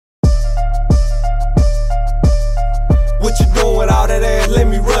let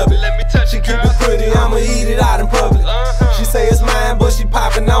me rub it. She keep it pretty, I'ma eat it out in public. She say it's mine, but she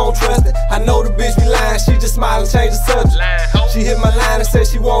poppin', I don't trust it. I know the bitch be lying, she just smile and change the subject. She hit my line and said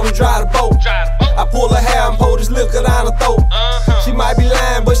she wanna drive the boat. I pull her hair and pour this liquor down her throat. She might be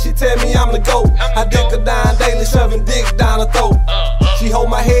lying, but she tell me I'm the GOAT. I dick her down daily, shoving dick down her throat. She hold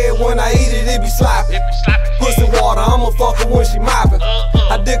my head when I eat it, it be sloppy. Pussy water, I'ma fuck her when she mopping.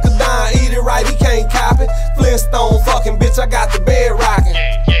 I dick her down, eat it right, he can't copy. Flintstone fucking bitch, I got the bed rocking.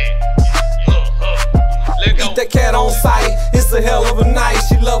 Eat that cat on sight, it's a hell of a night.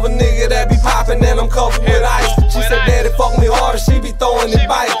 She love a nigga that be poppin' and I'm covered with ice. She said daddy fuck me harder, she be throwing it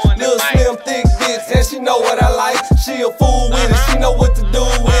bites. Little slim thick bitch and she know what I like. She a fool with it, she know what to do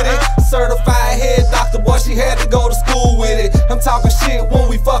with it. Certified head doctor, boy, she had to go to school with it. I'm talking shit when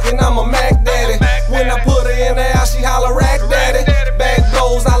we fucking, I'm a Mac daddy. When I put her in the house, she holler rack daddy. Back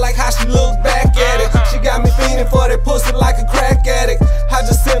blows, I like how she looks back at it. She got me fiending for that pussy like a crack addict. I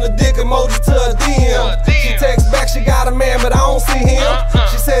just sent a dick emoji to her DM. She texts back, she got a man, but I don't see him.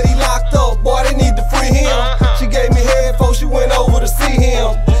 She said he locked up, boy, they need to free him. She gave me head before she went over to see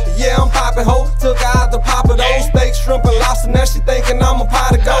him. Yeah, I'm poppin' ho, took her out to Papa those steak, shrimp, and lobster. Now she thinking I'm a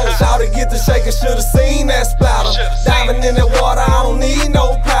pot of gold. Shout to get the shaking, should've seen that splatter. Diving in that water, I don't need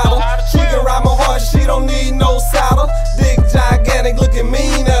no powder. She can ride my heart, she don't need no saddle. Dick gigantic, looking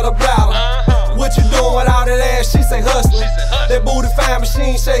mean at her bladder. What you doing with all that ass? She say hustlin'. That booty fine, but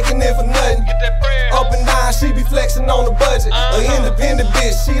she ain't shaking it for nothing. Up and down, she be flexing on the budget. A independent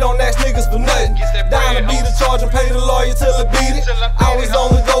bitch, she don't ask niggas for nothing. Down to be the charge and pay the lawyer till I beat it. Always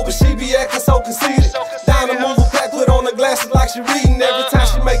on the go, but she be acting so conceited. Down to move a pack, put on the glasses like she reading. Every time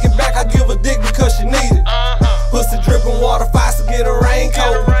she make it back, I give her dick because she need it. Pussy dripping water, faucet, get a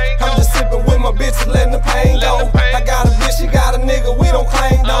raincoat. I'm just sipping with my bitches, letting the pain go. I got a bitch, she got a nigga, we don't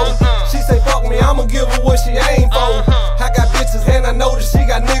claim though. She say fuck me, I'ma give her what she aim for. I got bitches and I know that she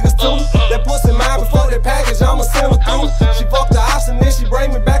got niggas too. That pussy mine before that package, I'ma send her through. She fucked the ops and then she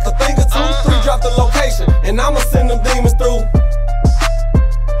bring me back.